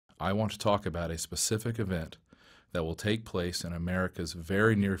I want to talk about a specific event that will take place in America's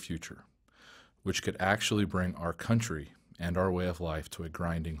very near future, which could actually bring our country and our way of life to a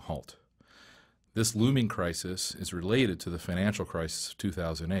grinding halt. This looming crisis is related to the financial crisis of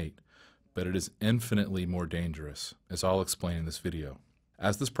 2008, but it is infinitely more dangerous, as I'll explain in this video.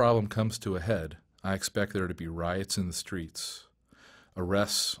 As this problem comes to a head, I expect there to be riots in the streets,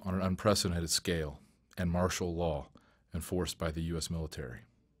 arrests on an unprecedented scale, and martial law enforced by the U.S. military.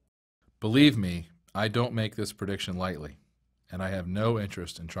 Believe me, I don't make this prediction lightly, and I have no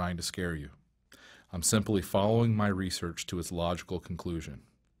interest in trying to scare you. I'm simply following my research to its logical conclusion.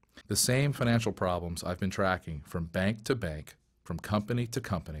 The same financial problems I've been tracking from bank to bank, from company to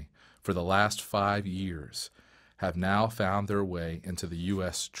company, for the last 5 years have now found their way into the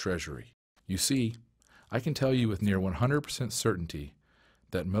U.S. Treasury. You see, I can tell you with near 100% certainty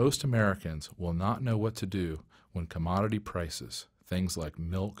that most Americans will not know what to do when commodity prices, things like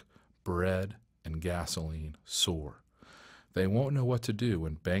milk, bread, and gasoline, soar. They won't know what to do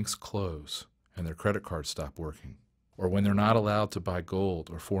when banks close and their credit cards stop working, or when they're not allowed to buy gold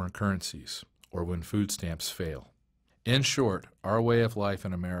or foreign currencies, or when food stamps fail. In short, our way of life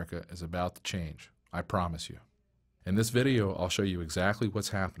in America is about to change, I promise you. In this video, I'll show you exactly what's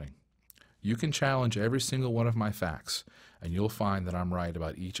happening. You can challenge every single one of my facts, and you'll find that I'm right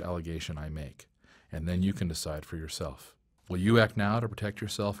about each allegation I make, and then you can decide for yourself. Will you act now to protect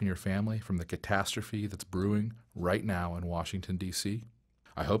yourself and your family from the catastrophe that's brewing right now in Washington, D.C.?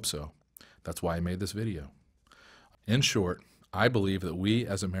 I hope so. That's why I made this video. In short, I believe that we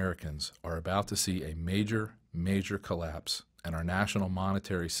as Americans are about to see a major collapse in our national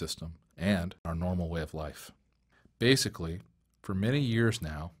monetary system and our normal way of life. Basically, for many years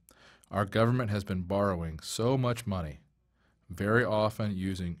now, our government has been borrowing so much money, very often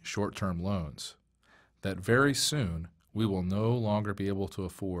using short-term loans, that very soon we will no longer be able to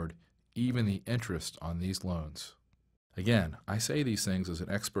afford even the interest on these loans. Again, I say these things as an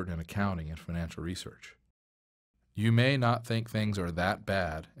expert in accounting and financial research. You may not think things are that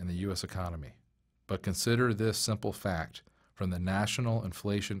bad in the U.S. economy, but consider this simple fact from the National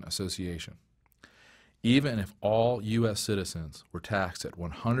Inflation Association. Even if all U.S. citizens were taxed at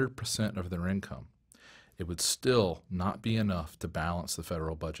 100% of their income, it would still not be enough to balance the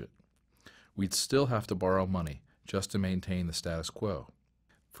federal budget. We'd still have to borrow money just to maintain the status quo.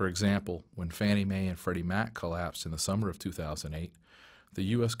 For example, when Fannie Mae and Freddie Mac collapsed in the summer of 2008, the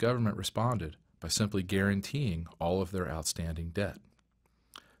U.S. government responded by simply guaranteeing all of their outstanding debt.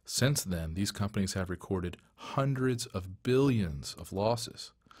 Since then, these companies have recorded hundreds of billions of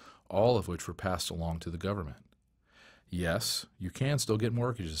losses, all of which were passed along to the government. Yes, you can still get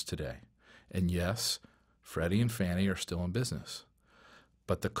mortgages today, and yes, Freddie and Fannie are still in business.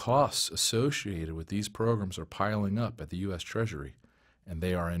 But the costs associated with these programs are piling up at the U.S. Treasury, and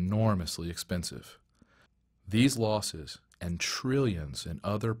they are enormously expensive. These losses and trillions in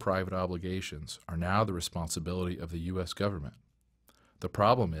other private obligations are now the responsibility of the U.S. government. The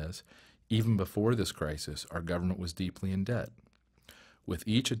problem is, even before this crisis, our government was deeply in debt. With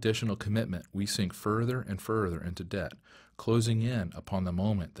each additional commitment, we sink further and further into debt, closing in upon the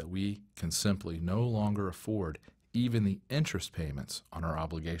moment that we can simply no longer afford even the interest payments on our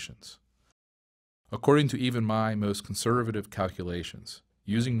obligations. According to even my most conservative calculations,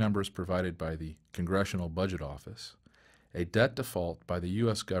 using numbers provided by the Congressional Budget Office, a debt default by the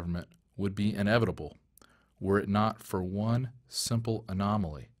U.S. government would be inevitable were it not for one simple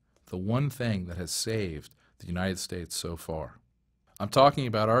anomaly, the one thing that has saved the United States so far. I'm talking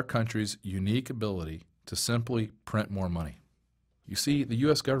about our country's unique ability to simply print more money. You see, the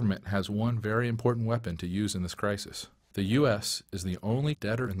U.S. government has one very important weapon to use in this crisis. The U.S. is the only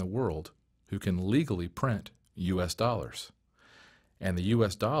debtor in the world who can legally print U.S. dollars. And the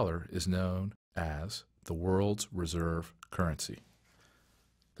U.S. dollar is known as the world's reserve currency.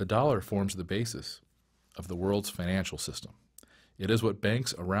 The dollar forms the basis of the world's financial system. It is what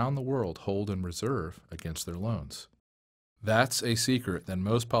banks around the world hold in reserve against their loans. That's a secret that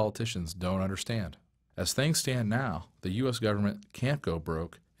most politicians don't understand. As things stand now, the U.S. government can't go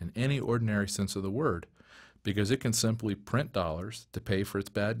broke in any ordinary sense of the word because it can simply print dollars to pay for its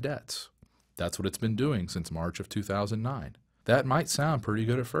bad debts. That's what it's been doing since March of 2009. That might sound pretty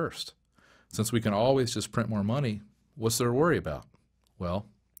good at first. Since we can always just print more money, what's there to worry about? Well,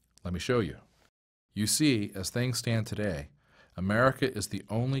 let me show you. You see, as things stand today, America is the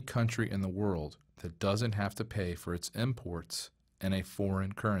only country in the world that doesn't have to pay for its imports in a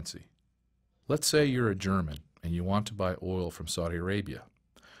foreign currency. Let's say you're a German and you want to buy oil from Saudi Arabia.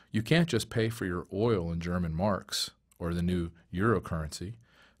 You can't just pay for your oil in German marks or the new euro currency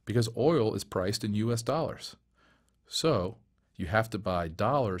because oil is priced in U.S. dollars. So You have to buy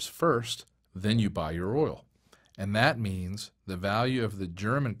dollars first, then you buy your oil. And that means the value of the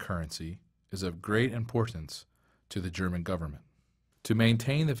German currency is of great importance to the German government. To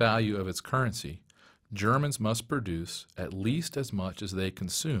maintain the value of its currency, Germans must produce at least as much as they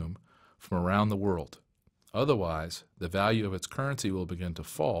consume from around the world. Otherwise, the value of its currency will begin to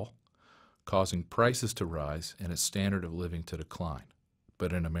fall, causing prices to rise and its standard of living to decline.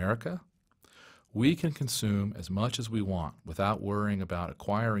 But in America, we can consume as much as we want without worrying about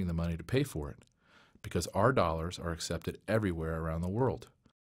acquiring the money to pay for it, because our dollars are accepted everywhere around the world.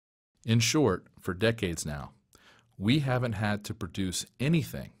 In short, for decades now, we haven't had to produce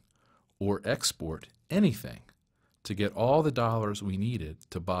anything or export anything to get all the dollars we needed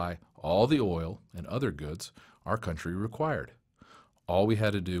to buy all the oil and other goods our country required. All we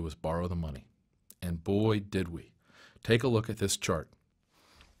had to do was borrow the money. And boy, did we. Take a look at this chart.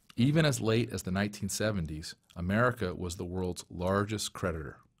 Even as late as the 1970s, America was the world's largest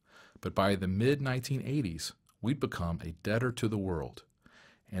creditor. But by the mid-1980s, we'd become a debtor to the world.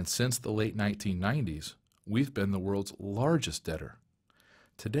 And since the late 1990s, we've been the world's largest debtor.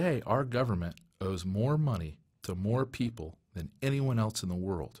 Today, our government owes more money to more people than anyone else in the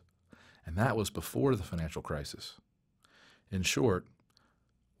world. And that was before the financial crisis. In short,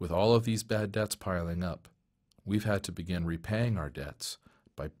 with all of these bad debts piling up, we've had to begin repaying our debts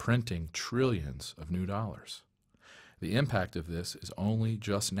by printing trillions of new dollars. The impact of this is only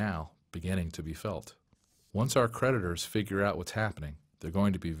just now beginning to be felt. Once our creditors figure out what's happening, they're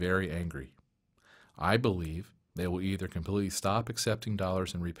going to be very angry. I believe they will either completely stop accepting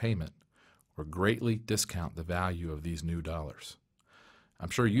dollars in repayment or greatly discount the value of these new dollars. I'm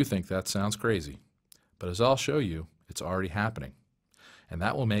sure you think that sounds crazy, but as I'll show you, it's already happening. And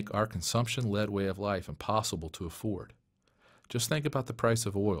that will make our consumption-led way of life impossible to afford. Just think about the price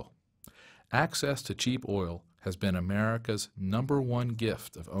of oil. Access to cheap oil has been America's #1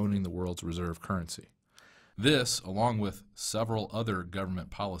 gift of owning the world's reserve currency. This, along with several other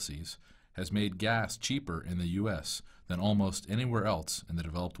government policies, has made gas cheaper in the U.S. than almost anywhere else in the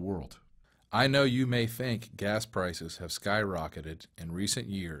developed world. I know you may think gas prices have skyrocketed in recent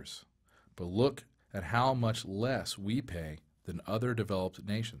years, but look at how much less we pay than other developed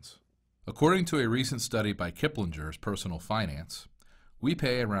nations. According to a recent study by Kiplinger's Personal Finance, we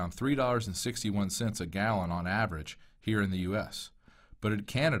pay around $3.61 a gallon on average here in the U.S., but in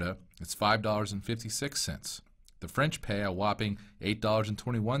Canada it's $5.56. The French pay a whopping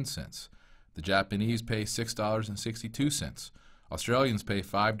 $8.21. The Japanese pay $6.62. Australians pay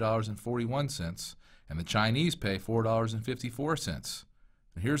 $5.41, and the Chinese pay $4.54.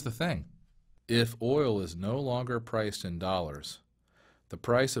 And here's the thing. If oil is no longer priced in dollars, the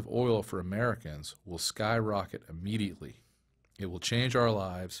price of oil for Americans will skyrocket immediately. It will change our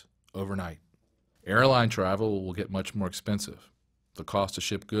lives overnight. Airline travel will get much more expensive. The cost to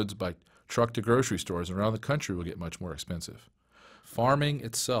ship goods by truck to grocery stores around the country will get much more expensive. Farming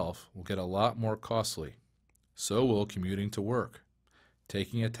itself will get a lot more costly. So will commuting to work,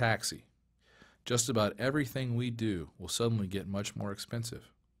 taking a taxi. Just about everything we do will suddenly get much more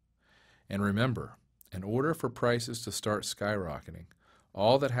expensive. And remember, in order for prices to start skyrocketing,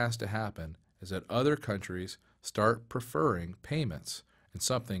 all that has to happen is that other countries start preferring payments in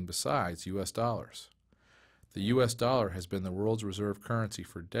something besides U.S. dollars. The U.S. dollar has been the world's reserve currency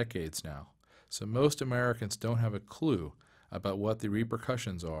for decades now, so most Americans don't have a clue about what the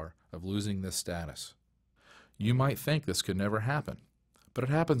repercussions are of losing this status. You might think this could never happen, but it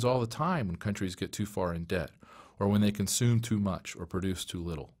happens all the time when countries get too far in debt, or when they consume too much or produce too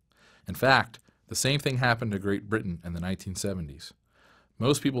little. In fact, the same thing happened to Great Britain in the 1970s.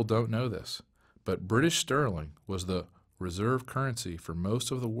 Most people don't know this, but British sterling was the reserve currency for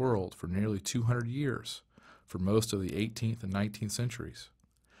most of the world for nearly 200 years, for most of the 18th and 19th centuries.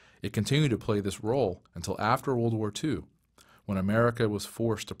 It continued to play this role until after World War II, when America was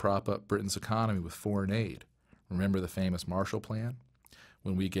forced to prop up Britain's economy with foreign aid. Remember the famous Marshall Plan,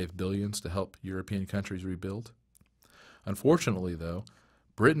 when we gave billions to help European countries rebuild? Unfortunately, though,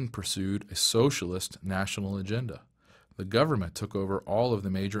 Britain pursued a socialist national agenda. The government took over all of the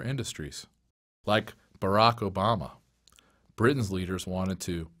major industries. Like Barack Obama, Britain's leaders wanted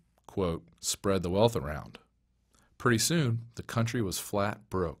to, quote, spread the wealth around. Pretty soon, the country was flat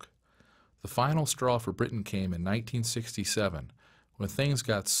broke. The final straw for Britain came in 1967, when things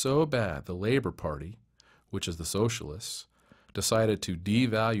got so bad the Labour Party, which is the socialists, decided to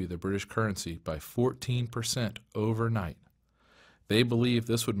devalue the British currency by 14% overnight. They believed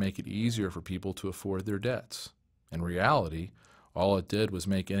this would make it easier for people to afford their debts. In reality, all it did was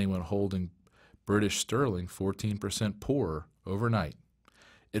make anyone holding British sterling 14% poorer overnight.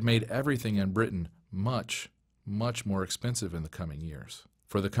 It made everything in Britain much, much more expensive in the coming years.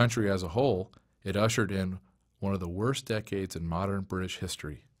 For the country as a whole, it ushered in one of the worst decades in modern British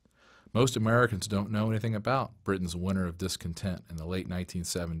history. Most Americans don't know anything about Britain's winter of discontent in the late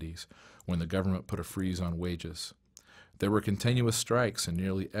 1970s when the government put a freeze on wages. There were continuous strikes in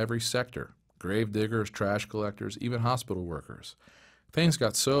nearly every sector: grave diggers, trash collectors, even hospital workers. Things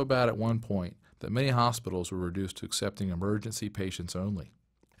got so bad at one point that many hospitals were reduced to accepting emergency patients only.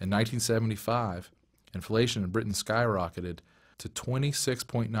 In 1975, inflation in Britain skyrocketed to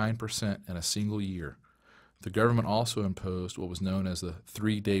 26.9% in a single year. The government also imposed what was known as the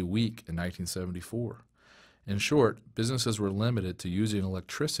 3-day week in 1974. In short, businesses were limited to using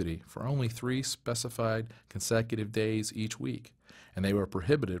electricity for only 3 specified consecutive days each week, and they were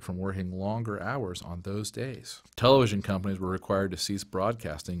prohibited from working longer hours on those days. Television companies were required to cease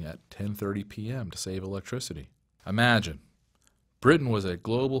broadcasting at 10:30 p.m. to save electricity. Imagine, Britain was a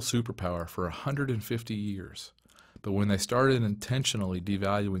global superpower for 150 years, but when they started intentionally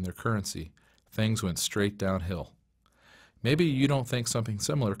devaluing their currency, things went straight downhill. Maybe you don't think something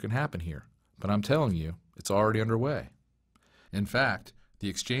similar can happen here, but I'm telling you, it's already underway. In fact, the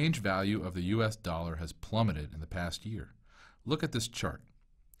exchange value of the U.S. dollar has plummeted in the past year. Look at this chart.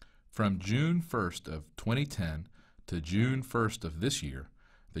 From June 1st of 2010 to June 1st of this year,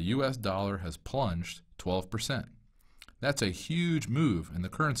 the U.S. dollar has plunged 12%. That's a huge move in the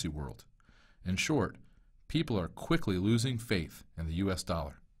currency world. In short, people are quickly losing faith in the U.S.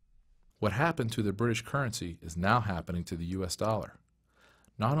 dollar. What happened to the British currency is now happening to the U.S. dollar.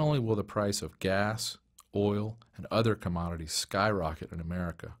 Not only will the price of gas, oil, and other commodities skyrocket in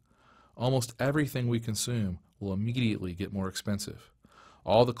America, almost everything we consume will immediately get more expensive.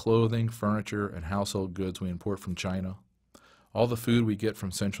 All the clothing, furniture, and household goods we import from China, all the food we get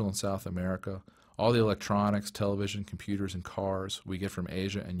from Central and South America, all the electronics, television, computers, and cars we get from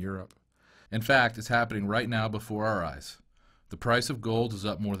Asia and Europe. In fact, it's happening right now before our eyes. The price of gold is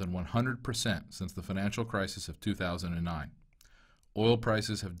up more than 100% since the financial crisis of 2009. Oil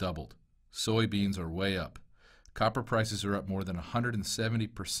prices have doubled. Soybeans are way up. Copper prices are up more than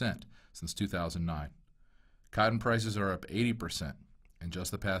 170% since 2009. Cotton prices are up 80% in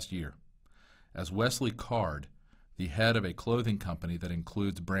just the past year. As Wesley Card, the head of a clothing company that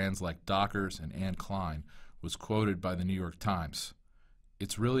includes brands like Dockers and Anne Klein, was quoted by the New York Times,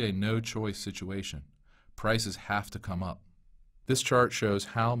 "It's really a no-choice situation. Prices have to come up." This chart shows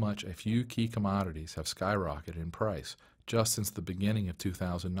how much a few key commodities have skyrocketed in price just since the beginning of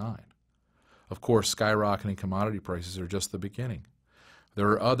 2009. Of course, skyrocketing commodity prices are just the beginning. There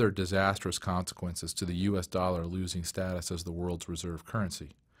are other disastrous consequences to the U.S. dollar losing status as the world's reserve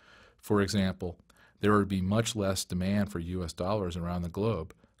currency. For example, there would be much less demand for U.S. dollars around the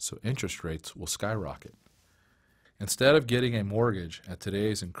globe, so interest rates will skyrocket. Instead of getting a mortgage at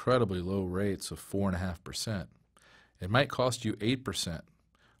today's incredibly low rates of 4.5%, it might cost you 8%,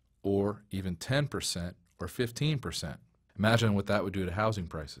 or even 10%, or 15%. Imagine what that would do to housing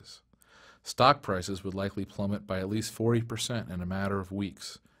prices. Stock prices would likely plummet by at least 40% in a matter of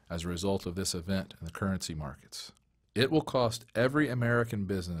weeks as a result of this event in the currency markets. It will cost every American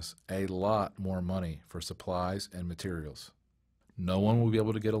business a lot more money for supplies and materials. No one will be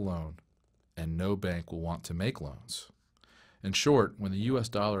able to get a loan, and no bank will want to make loans. In short, when the U.S.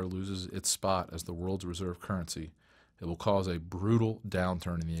 dollar loses its spot as the world's reserve currency, it will cause a brutal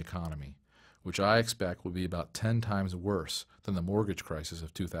downturn in the economy, which I expect will be about 10 times worse than the mortgage crisis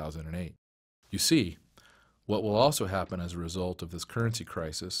of 2008. You see, what will also happen as a result of this currency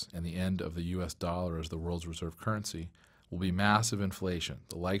crisis and the end of the U.S. dollar as the world's reserve currency will be massive inflation,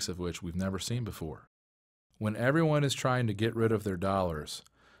 the likes of which we've never seen before. When everyone is trying to get rid of their dollars,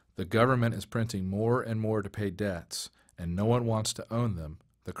 the government is printing more and more to pay debts, and no one wants to own them,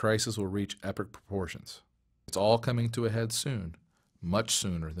 the crisis will reach epic proportions. It's all coming to a head soon, much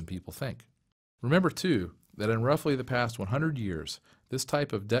sooner than people think. Remember, too, that in roughly the past 100 years, this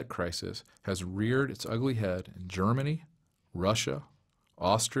type of debt crisis has reared its ugly head in Germany, Russia,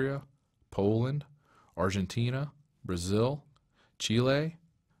 Austria, Poland, Argentina, Brazil, Chile,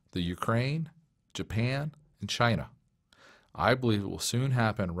 the Ukraine, Japan, and China. I believe it will soon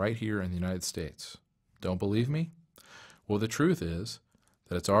happen right here in the United States. Don't believe me? Well, the truth is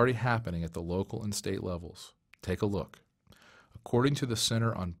that it's already happening at the local and state levels. Take a look. According to the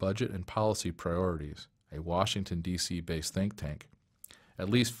Center on Budget and Policy Priorities, a Washington, D.C. based think tank, at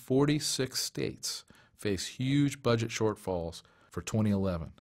least 46 states face huge budget shortfalls for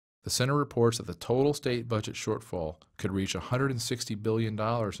 2011. The center reports that the total state budget shortfall could reach $160 billion in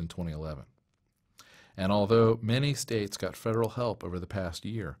 2011. And although many states got federal help over the past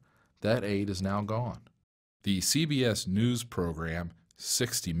year, that aid is now gone. The CBS News program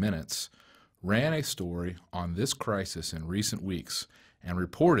 60 Minutes ran a story on this crisis in recent weeks and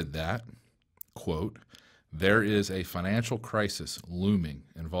reported that, quote, there is a financial crisis looming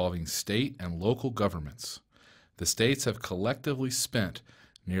involving state and local governments. The states have collectively spent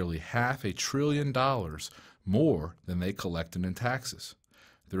nearly $500 billion more than they collected in taxes.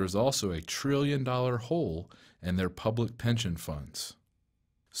 There is also a $1 trillion hole in their public pension funds.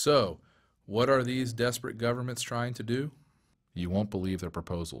 So, what are these desperate governments trying to do? You won't believe their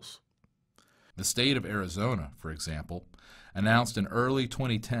proposals. The state of Arizona, for example, announced in early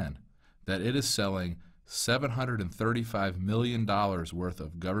 2010 that it is selling $735 million worth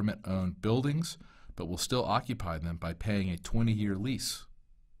of government-owned buildings, but will still occupy them by paying a 20-year lease.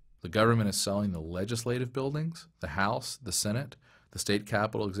 The government is selling the legislative buildings, the House, the Senate, the state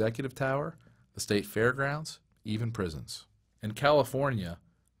capitol executive tower, the state fairgrounds, even prisons. In California,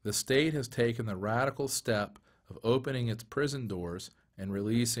 the state has taken the radical step of opening its prison doors and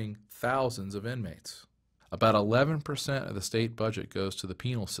releasing thousands of inmates. About 11% of the state budget goes to the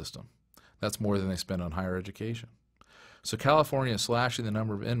penal system. That's more than they spend on higher education. So California is slashing the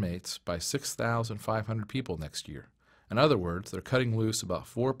number of inmates by 6,500 people next year. In other words, they're cutting loose about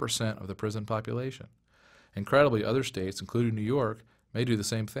 4% of the prison population. Incredibly, other states, including New York, may do the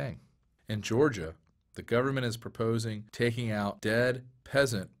same thing. In Georgia, the government is proposing taking out dead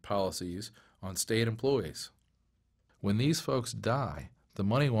peasant policies on state employees. When these folks die, the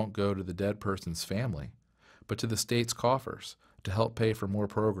money won't go to the dead person's family, but to the state's coffers to help pay for more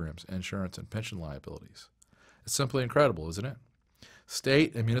programs, insurance, and pension liabilities. It's simply incredible, isn't it?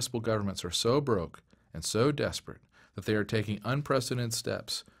 State and municipal governments are so broke and so desperate that they are taking unprecedented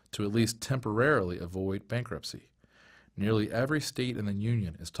steps to at least temporarily avoid bankruptcy. Nearly every state in the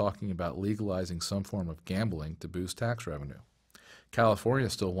union is talking about legalizing some form of gambling to boost tax revenue. California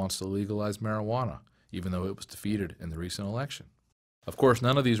still wants to legalize marijuana, even though it was defeated in the recent election. Of course,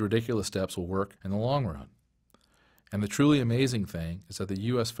 none of these ridiculous steps will work in the long run. And the truly amazing thing is that the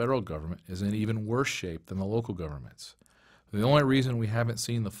U.S. federal government is in even worse shape than the local governments. The only reason we haven't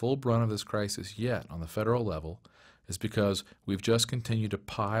seen the full brunt of this crisis yet on the federal level is because we've just continued to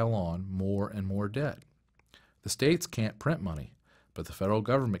pile on more and more debt. The states can't print money, but the federal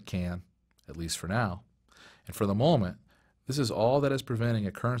government can, at least for now. And for the moment, this is all that is preventing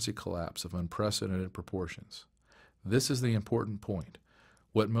a currency collapse of unprecedented proportions. This is the important point.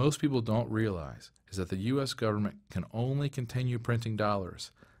 What most people don't realize is that the U.S. government can only continue printing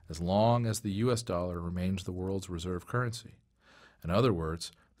dollars as long as the U.S. dollar remains the world's reserve currency. In other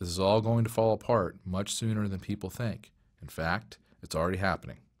words, this is all going to fall apart much sooner than people think. In fact, it's already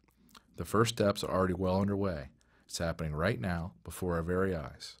happening. The first steps are already well underway. It's happening right now before our very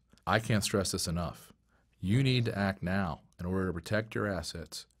eyes. I can't stress this enough. You need to act now in order to protect your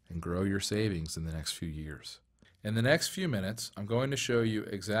assets and grow your savings in the next few years. In the next few minutes, I'm going to show you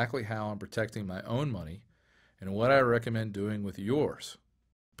exactly how I'm protecting my own money and what I recommend doing with yours.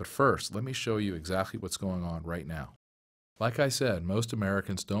 But first, let me show you exactly what's going on right now. Like I said, most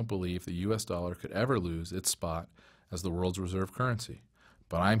Americans don't believe the U.S. dollar could ever lose its spot as the world's reserve currency.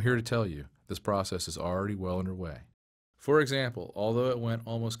 But I'm here to tell you this process is already well underway. For example, although it went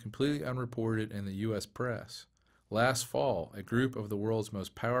almost completely unreported in the U.S. press, last fall a group of the world's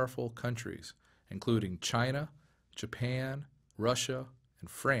most powerful countries, including China, Japan, Russia, and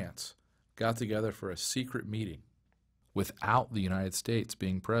France, got together for a secret meeting without the United States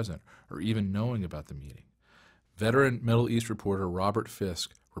being present or even knowing about the meeting. Veteran Middle East reporter Robert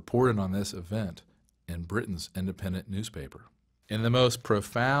Fisk reported on this event in Britain's independent newspaper. In the most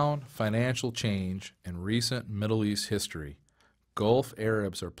profound financial change in recent Middle East history, Gulf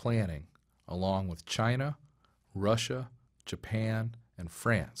Arabs are planning, along with China, Russia, Japan, and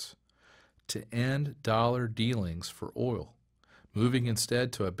France, to end dollar dealings for oil, moving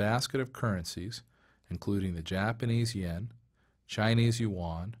instead to a basket of currencies, including the Japanese yen, Chinese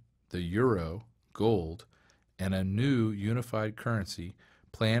yuan, the euro, gold, and a new unified currency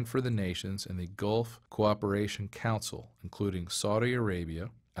planned for the nations in the Gulf Cooperation Council, including Saudi Arabia,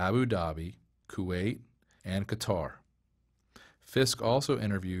 Abu Dhabi, Kuwait, and Qatar. Fisk also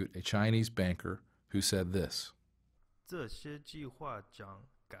interviewed a Chinese banker who said this: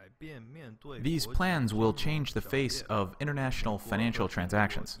 These plans will change the face of international financial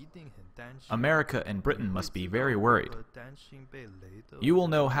transactions. America and Britain must be very worried. You will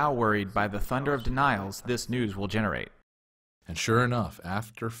know how worried by the thunder of denials this news will generate. And sure enough,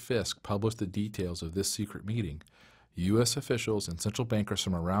 after Fisk published the details of this secret meeting, U.S. officials and central bankers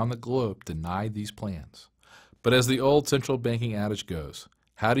from around the globe denied these plans. But as the old central banking adage goes,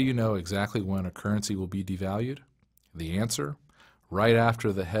 how do you know exactly when a currency will be devalued? The answer? Right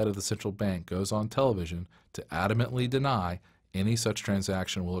after the head of the central bank goes on television to adamantly deny any such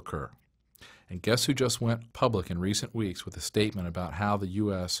transaction will occur. And guess who just went public in recent weeks with a statement about how the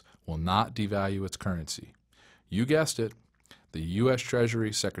U.S. will not devalue its currency? You guessed it, the U.S.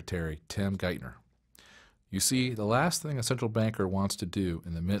 Treasury Secretary Tim Geithner. You see, the last thing a central banker wants to do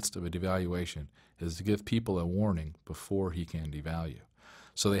in the midst of a devaluation is to give people a warning before he can devalue.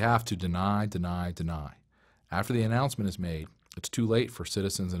 So they have to deny. After the announcement is made, it's too late for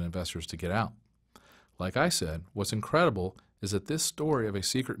citizens and investors to get out. Like I said, what's incredible is that this story of a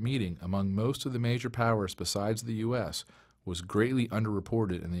secret meeting among most of the major powers besides the U.S. was greatly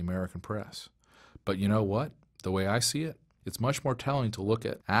underreported in the American press. But you know what? The way I see it, it's much more telling to look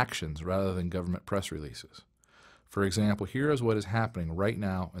at actions rather than government press releases. For example, here is what is happening right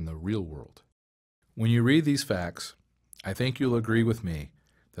now in the real world. When you read these facts, I think you'll agree with me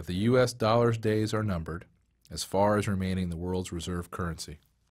that the U.S. dollar's days are numbered as far as remaining the world's reserve currency.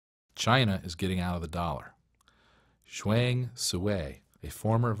 China is getting out of the dollar. Zhuang Sui, a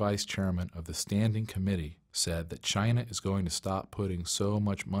former vice chairman of the Standing Committee, said that China is going to stop putting so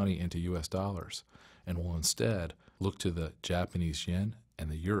much money into U.S. dollars and will instead look to the Japanese yen and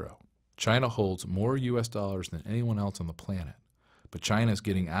the euro. China holds more U.S. dollars than anyone else on the planet, but China is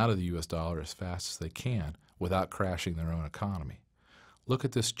getting out of the U.S. dollar as fast as they can without crashing their own economy. Look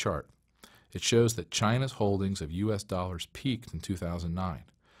at this chart. It shows that China's holdings of U.S. dollars peaked in 2009,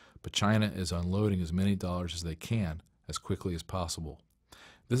 but China is unloading as many dollars as they can as quickly as possible.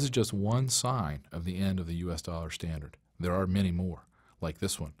 This is just one sign of the end of the U.S. dollar standard. There are many more, like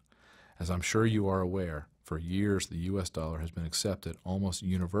this one. As I'm sure you are aware, for years the U.S. dollar has been accepted almost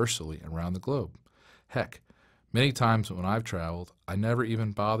universally around the globe. Heck, many times when I've traveled, I never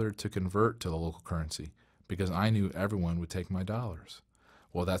even bothered to convert to the local currency because I knew everyone would take my dollars.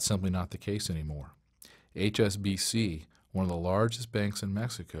 Well, that's simply not the case anymore. HSBC, one of the largest banks in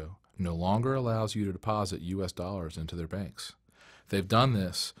Mexico, no longer allows you to deposit U.S. dollars into their banks. They've done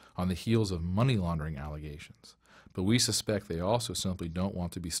this on the heels of money laundering allegations, but we suspect they also simply don't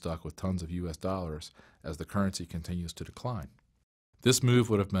want to be stuck with tons of U.S. dollars as the currency continues to decline. This move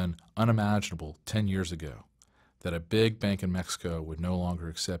would have been unimaginable 10 years ago, that a big bank in Mexico would no longer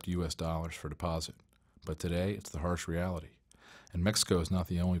accept U.S. dollars for deposit. But today, it's the harsh reality. And Mexico is not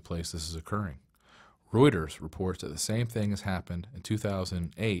the only place this is occurring. Reuters reports that the same thing has happened in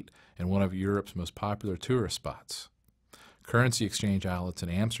 2008 in one of Europe's most popular tourist spots. Currency exchange outlets in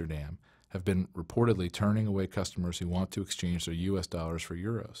Amsterdam have been reportedly turning away customers who want to exchange their U.S. dollars for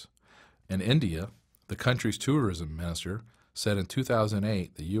euros. In India, the country's tourism minister said in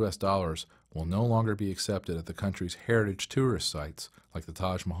 2008 the U.S. dollars will no longer be accepted at the country's heritage tourist sites like the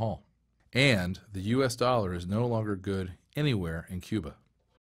Taj Mahal. And the U.S. dollar is no longer good anywhere in Cuba.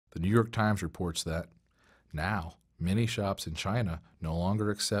 The New York Times reports that now many shops in China no longer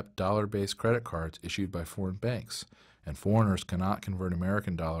accept dollar-based credit cards issued by foreign banks, and foreigners cannot convert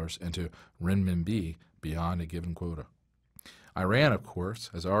American dollars into renminbi beyond a given quota. Iran, of course,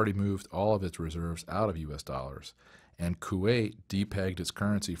 has already moved all of its reserves out of U.S. dollars, and Kuwait depegged its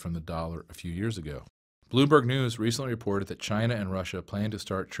currency from the dollar a few years ago. Bloomberg News recently reported that China and Russia plan to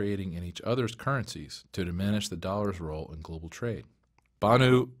start trading in each other's currencies to diminish the dollar's role in global trade.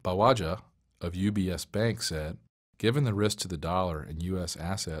 Banu Bawaja of UBS Bank said, given the risk to the dollar and U.S.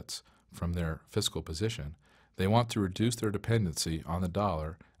 assets from their fiscal position, they want to reduce their dependency on the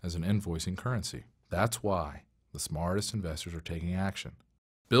dollar as an invoicing currency. That's why the smartest investors are taking action.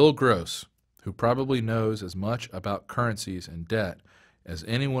 Bill Gross, who probably knows as much about currencies and debt as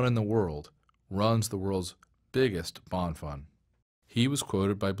anyone in the world, runs the world's biggest bond fund. He was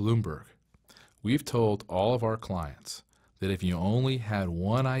quoted by Bloomberg. We've told all of our clients that if you only had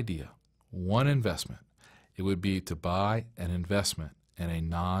one idea, one investment, it would be to buy an investment in a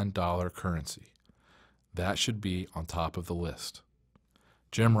non-dollar currency. That should be on top of the list.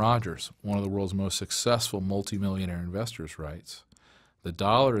 Jim Rogers, one of the world's most successful multimillionaire investors, writes, the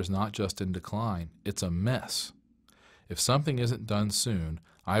dollar is not just in decline, it's a mess. If something isn't done soon,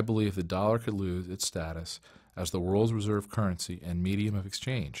 I believe the dollar could lose its status as the world's reserve currency and medium of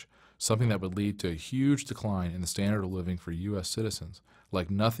exchange, something that would lead to a huge decline in the standard of living for U.S. citizens, like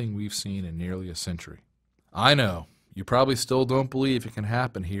nothing we've seen in nearly a century. I know, you probably still don't believe it can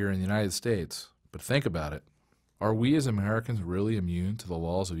happen here in the United States, but think about it. Are we as Americans really immune to the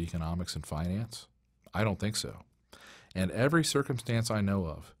laws of economics and finance? I don't think so. And every circumstance I know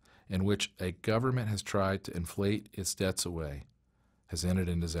of in which a government has tried to inflate its debts away has ended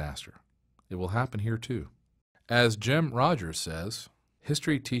in disaster. It will happen here too. As Jim Rogers says,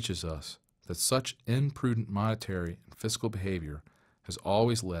 history teaches us that such imprudent monetary and fiscal behavior has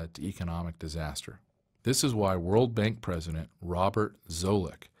always led to economic disaster. This is why World Bank President Robert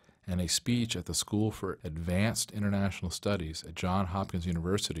Zoellick, in a speech at the School for Advanced International Studies at Johns Hopkins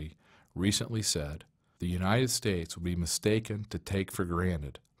University, recently said, the United States will be mistaken to take for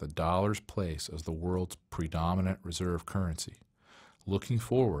granted the dollar's place as the world's predominant reserve currency. Looking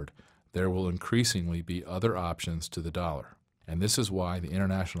forward, there will increasingly be other options to the dollar. And this is why the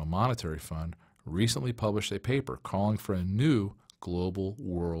International Monetary Fund recently published a paper calling for a new global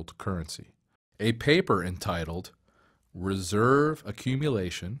world currency. A paper entitled Reserve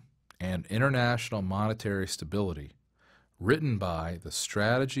Accumulation and International Monetary Stability, written by the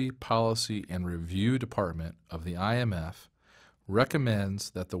Strategy, Policy, and Review Department of the IMF,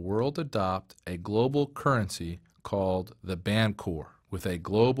 recommends that the world adopt a global currency called the Bancor, with a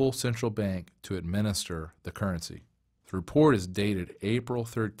global central bank to administer the currency. The report is dated April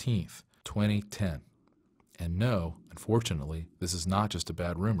 13th, 2010. And no, unfortunately, this is not just a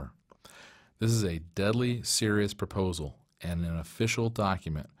bad rumor. This is a deadly serious proposal and an official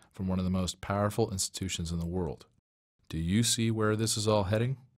document from one of the most powerful institutions in the world. Do you see where this is all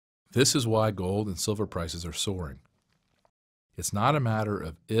heading? This is why gold and silver prices are soaring. It's not a matter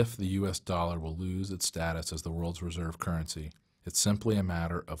of if the U.S. dollar will lose its status as the world's reserve currency. It's simply a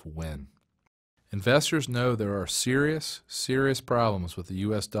matter of when. Investors know there are serious problems with the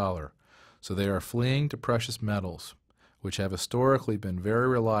U.S. dollar, so they are fleeing to precious metals, which have historically been very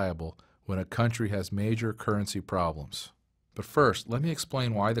reliable when a country has major currency problems. But first, let me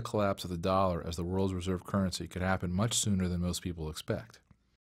explain why the collapse of the dollar as the world's reserve currency could happen much sooner than most people expect.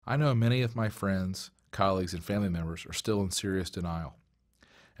 I know many of my friends, colleagues, and family members are still in serious denial.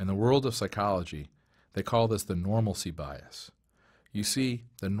 In the world of psychology, they call this the normalcy bias. You see,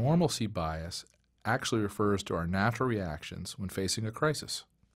 the normalcy bias actually refers to our natural reactions when facing a crisis.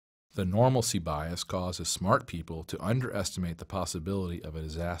 The normalcy bias causes smart people to underestimate the possibility of a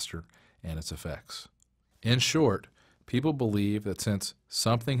disaster and its effects. In short, people believe that since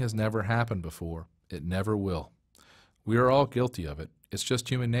something has never happened before, it never will. We are all guilty of it. It's just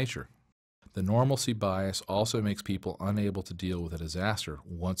human nature. The normalcy bias also makes people unable to deal with a disaster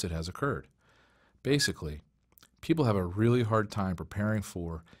once it has occurred. Basically, people have a really hard time preparing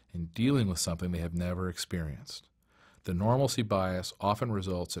for and dealing with something they have never experienced. The normalcy bias often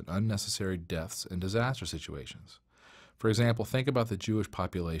results in unnecessary deaths in disaster situations. For example, think about the Jewish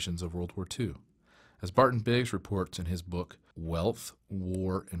populations of World War II. As Barton Biggs reports in his book, Wealth,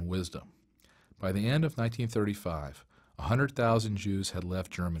 War, and Wisdom, by the end of 1935, 100,000 Jews had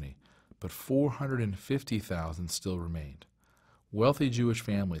left Germany, but 450,000 still remained. Wealthy Jewish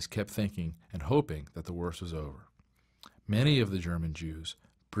families kept thinking and hoping that the worst was over. Many of the German Jews,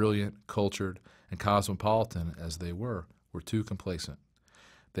 brilliant, cultured, and cosmopolitan as they were too complacent.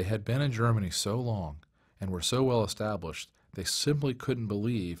 They had been in Germany so long and were so well established, they simply couldn't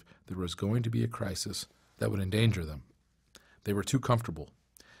believe there was going to be a crisis that would endanger them. They were too comfortable.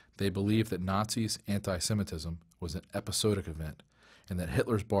 They believed that Nazis' anti-Semitism was an episodic event and that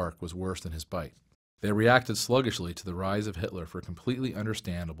Hitler's bark was worse than his bite. They reacted sluggishly to the rise of Hitler for completely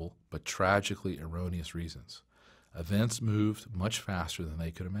understandable but tragically erroneous reasons. Events moved much faster than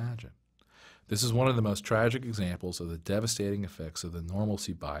they could imagine. This is one of the most tragic examples of the devastating effects of the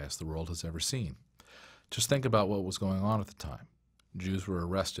normalcy bias the world has ever seen. Just think about what was going on at the time. Jews were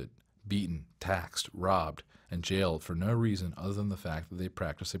arrested, beaten, taxed, robbed, and jailed for no reason other than the fact that they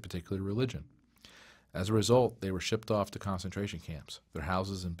practiced a particular religion. As a result, they were shipped off to concentration camps. Their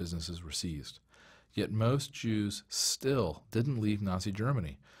houses and businesses were seized. Yet most Jews still didn't leave Nazi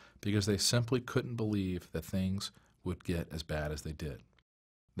Germany because they simply couldn't believe that things would get as bad as they did.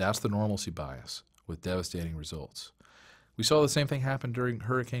 That's the normalcy bias, with devastating results. We saw the same thing happen during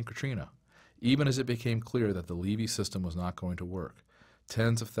Hurricane Katrina. Even as it became clear that the levee system was not going to work,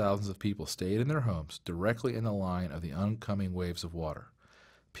 tens of thousands of people stayed in their homes directly in the line of the oncoming waves of water.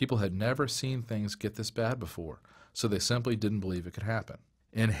 People had never seen things get this bad before, so they simply didn't believe it could happen.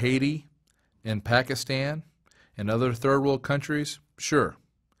 In Haiti, in Pakistan, and other third world countries, sure,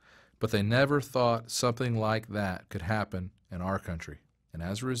 but they never thought something like that could happen in our country. And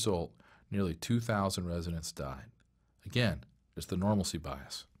as a result, nearly 2,000 residents died. Again, it's the normalcy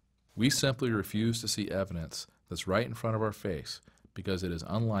bias. We simply refuse to see evidence that's right in front of our face because it is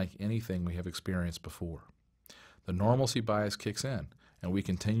unlike anything we have experienced before. The normalcy bias kicks in, and we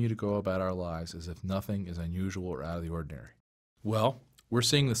continue to go about our lives as if nothing is unusual or out of the ordinary. Well, we're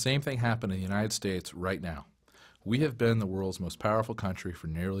seeing the same thing happen in the United States right now. We have been the world's most powerful country for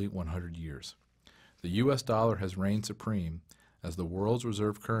nearly 100 years. The U.S. dollar has reigned supreme as the world's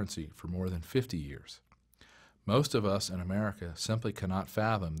reserve currency for more than 50 years. Most of us in America simply cannot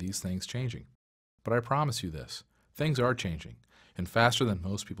fathom these things changing. But I promise you this, things are changing, and faster than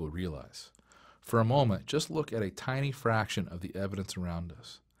most people realize. For a moment, just look at a tiny fraction of the evidence around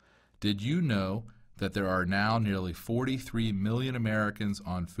us. Did you know that there are now nearly 43 million Americans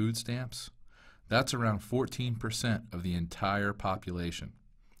on food stamps? That's around 14% of the entire population.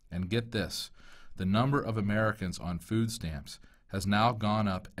 And get this, the number of Americans on food stamps has now gone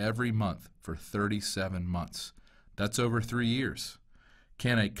up every month for 37 months. That's over 3 years.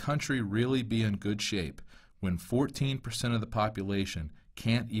 Can a country really be in good shape when 14% of the population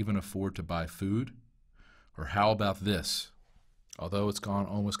can't even afford to buy food? Or how about this? Although it's gone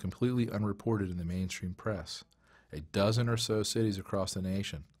almost completely unreported in the mainstream press, a dozen or so cities across the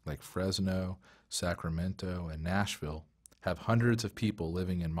nation, like Fresno, Sacramento, and Nashville, have hundreds of people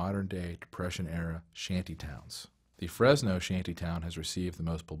living in modern-day Depression-era shantytowns. The Fresno shantytown has received the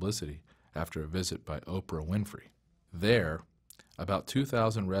most publicity after a visit by Oprah Winfrey. There, about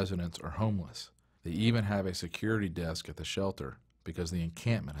 2,000 residents are homeless. They even have a security desk at the shelter because the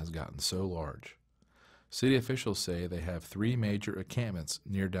encampment has gotten so large. City officials say they have 3 major encampments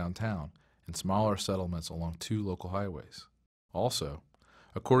near downtown and smaller settlements along 2 local highways. Also,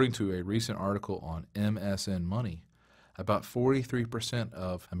 according to a recent article on MSN Money, about 43%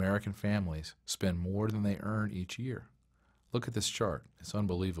 of American families spend more than they earn each year. Look at this chart. It's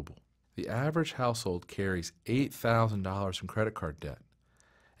unbelievable. The average household carries $8,000 in credit card debt,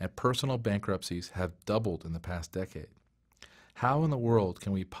 and personal bankruptcies have doubled in the past decade. How in the world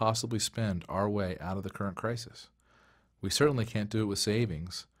can we possibly spend our way out of the current crisis? We certainly can't do it with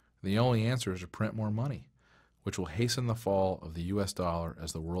savings. The only answer is to print more money, which will hasten the fall of the U.S. dollar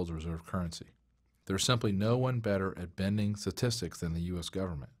as the world's reserve currency. There's simply no one better at bending statistics than the U.S.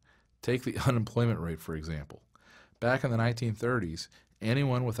 government. Take the unemployment rate, for example. Back in the 1930s,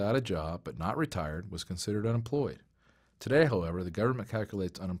 anyone without a job but not retired was considered unemployed. Today, however, the government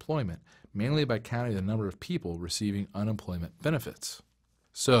calculates unemployment mainly by counting the number of people receiving unemployment benefits.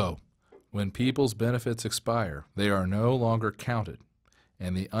 So, when people's benefits expire, they are no longer counted,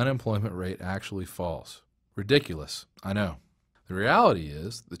 and the unemployment rate actually falls. Ridiculous, I know. The reality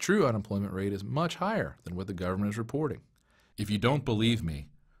is, the true unemployment rate is much higher than what the government is reporting. If you don't believe me,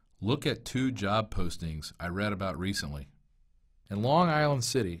 look at 2 job postings I read about recently. In Long Island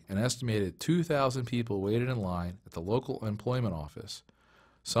City, an estimated 2,000 people waited in line at the local employment office,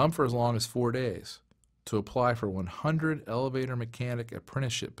 some for as long as 4 days, to apply for 100 elevator mechanic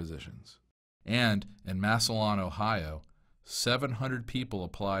apprenticeship positions. And in Massillon, Ohio, 700 people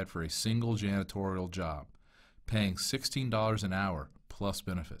applied for a single janitorial job, paying $16 an hour plus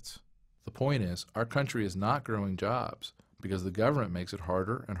benefits. The point is, our country is not growing jobs because the government makes it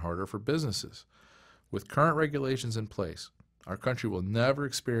harder and harder for businesses. With current regulations in place, our country will never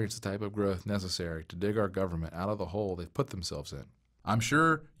experience the type of growth necessary to dig our government out of the hole they've put themselves in. I'm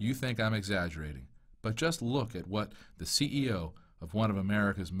sure you think I'm exaggerating, but just look at what the CEO of one of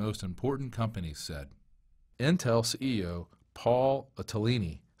America's most important companies said. Intel CEO Paul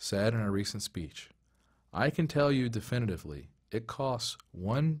Otellini said in a recent speech, "I can tell you definitively it costs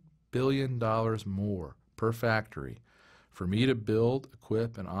 $1 billion more per factory for me to build,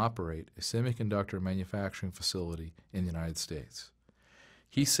 equip, and operate a semiconductor manufacturing facility in the United States."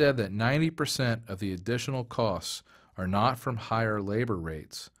 He said that 90% of the additional costs are not from higher labor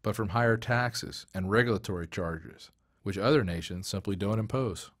rates, but from higher taxes and regulatory charges, which other nations simply don't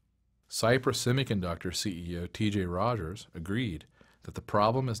impose. Cypress Semiconductor CEO T.J. Rogers agreed that the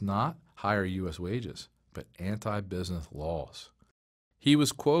problem is not higher U.S. wages, but anti-business laws. He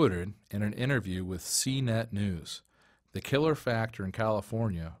was quoted in an interview with CNET News. The killer factor in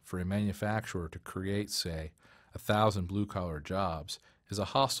California for a manufacturer to create, say, 1,000 blue-collar jobs is a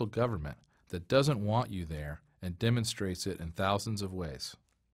hostile government that doesn't want you there and demonstrates it in thousands of ways.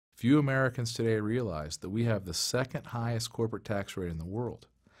 Few Americans today realize that we have the second highest corporate tax rate in the world.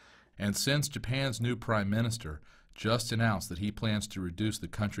 And since Japan's new prime minister just announced that he plans to reduce the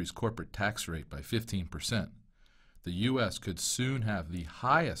country's corporate tax rate by 15%, the U.S. could soon have the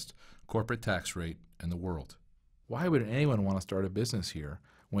highest corporate tax rate in the world. Why would anyone want to start a business here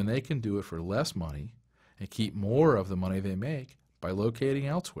when they can do it for less money and keep more of the money they make by locating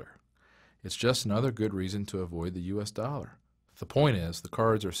elsewhere? It's just another good reason to avoid the U.S. dollar. The point is, the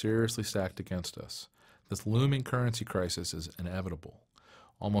cards are seriously stacked against us. This looming currency crisis is inevitable.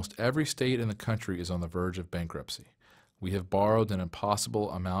 Almost every state in the country is on the verge of bankruptcy. We have borrowed an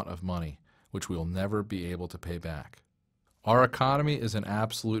impossible amount of money, which we will never be able to pay back. Our economy is an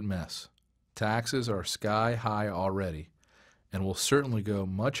absolute mess. Taxes are sky high already, and will certainly go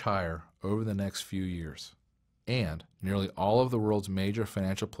much higher over the next few years. And nearly all of the world's major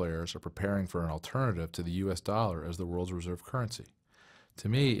financial players are preparing for an alternative to the U.S. dollar as the world's reserve currency. To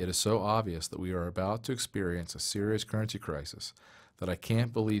me, it is so obvious that we are about to experience a serious currency crisis that I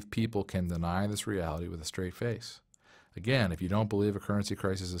can't believe people can deny this reality with a straight face. Again, if you don't believe a currency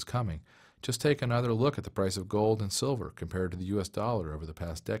crisis is coming, Just take another look at the price of gold and silver compared to the US dollar over the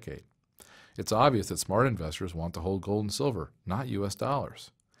past decade. It's obvious that smart investors want to hold gold and silver, not US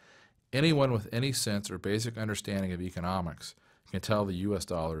dollars. Anyone with any sense or basic understanding of economics can tell the US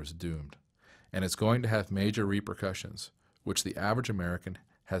dollar is doomed, and it's going to have major repercussions, which the average American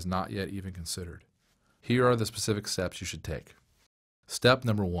has not yet even considered. Here are the specific steps you should take. Step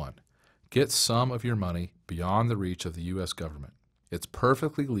number 1. Get some of your money beyond the reach of the U.S. government. It's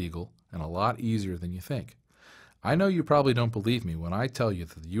perfectly legal and a lot easier than you think. I know you probably don't believe me when I tell you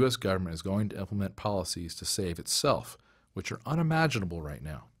that the U.S. government is going to implement policies to save itself, which are unimaginable right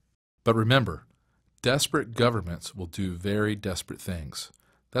now. But remember, desperate governments will do very desperate things.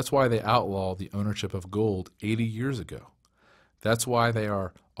 That's why they outlawed the ownership of gold 80 years ago. That's why they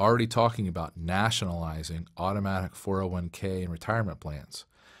are already talking about nationalizing automatic 401k and retirement plans,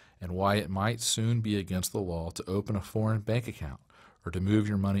 and why it might soon be against the law to open a foreign bank account or to move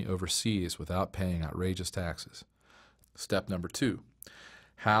your money overseas without paying outrageous taxes. Step number 2,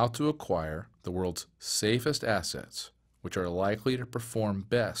 how to acquire the world's safest assets, which are likely to perform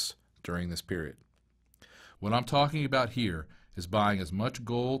best during this period. What I'm talking about here is buying as much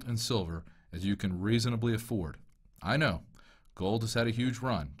gold and silver as you can reasonably afford. I know, gold has had a huge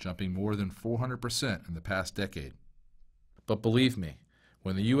run, jumping more than 400% in the past decade. But believe me,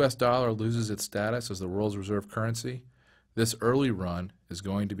 when the US dollar loses its status as the world's reserve currency, this early run is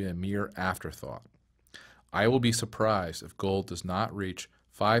going to be a mere afterthought. I will be surprised if gold does not reach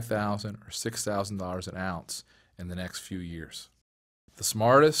 $5,000 or $6,000 an ounce in the next few years. The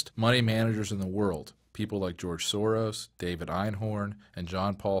smartest money managers in the world, people like George Soros, David Einhorn, and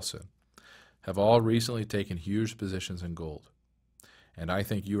John Paulson, have all recently taken huge positions in gold. And I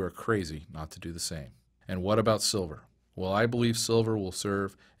think you are crazy not to do the same. And what about silver? Well, I believe silver will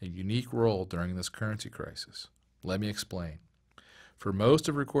serve a unique role during this currency crisis. Let me explain. For most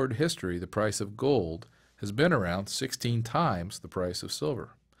of recorded history, the price of gold has been around 16 times the price of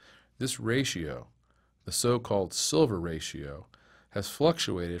silver. This ratio, the so-called silver ratio, has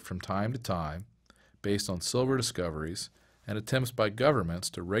fluctuated from time to time based on silver discoveries and attempts by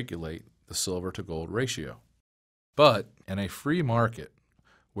governments to regulate the silver to gold ratio. But in a free market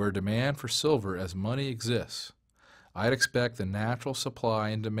where demand for silver as money exists, I'd expect the natural supply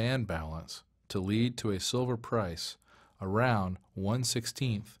and demand balance to lead to a silver price around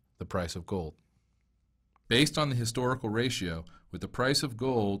 1/16 the price of gold. Based on the historical ratio, with the price of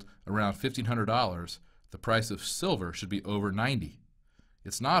gold around $1,500, the price of silver should be over $90.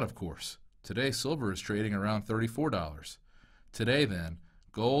 It's not, of course. Today, silver is trading around $34. Today, then,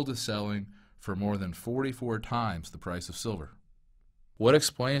 gold is selling for more than 44 times the price of silver. What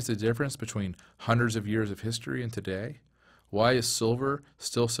explains the difference between hundreds of years of history and today? Why is silver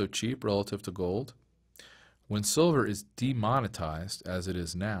still so cheap relative to gold? When silver is demonetized, as it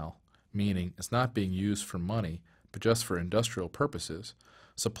is now, meaning it's not being used for money, but just for industrial purposes,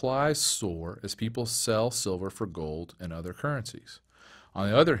 supplies soar as people sell silver for gold and other currencies. On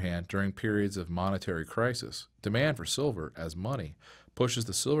the other hand, during periods of monetary crisis, demand for silver as money pushes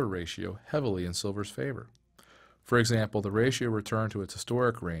the silver ratio heavily in silver's favor. For example, the ratio returned to its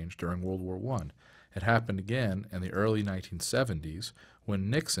historic range during World War I. It happened again in the early 1970s when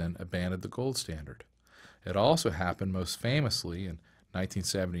Nixon abandoned the gold standard. It also happened most famously in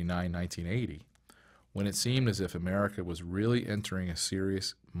 1979-1980, when it seemed as if America was really entering a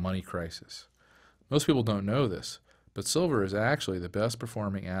serious money crisis. Most people don't know this, but silver is actually the best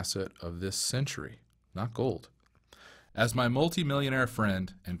performing asset of this century, not gold. As my multimillionaire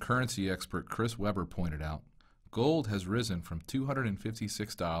friend and currency expert Chris Weber pointed out, gold has risen from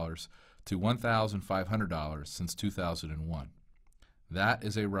 $256 to $1,500 since 2001. That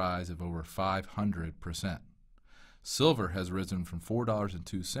is a rise of over 500%. Silver has risen from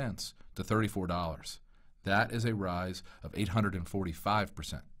 $4.02 to $34. That is a rise of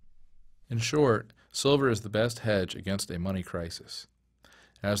 845%. In short, silver is the best hedge against a money crisis.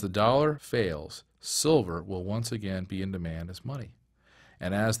 As the dollar fails, silver will once again be in demand as money.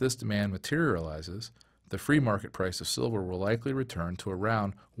 And as this demand materializes, the free market price of silver will likely return to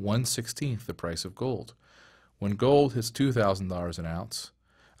around 1/16 the price of gold. When gold hits $2,000 an ounce,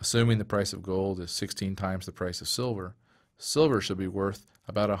 assuming the price of gold is 16 times the price of silver, silver should be worth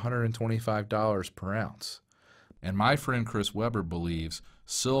about $125 per ounce. And my friend Chris Weber believes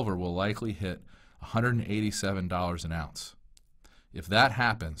silver will likely hit $187 an ounce. If that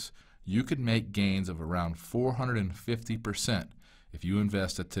happens, you could make gains of around 450% if you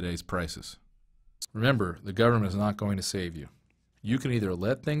invest at today's prices. Remember, the government is not going to save you. You can either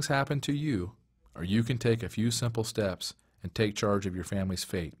let things happen to you, or you can take a few simple steps and take charge of your family's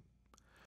fate.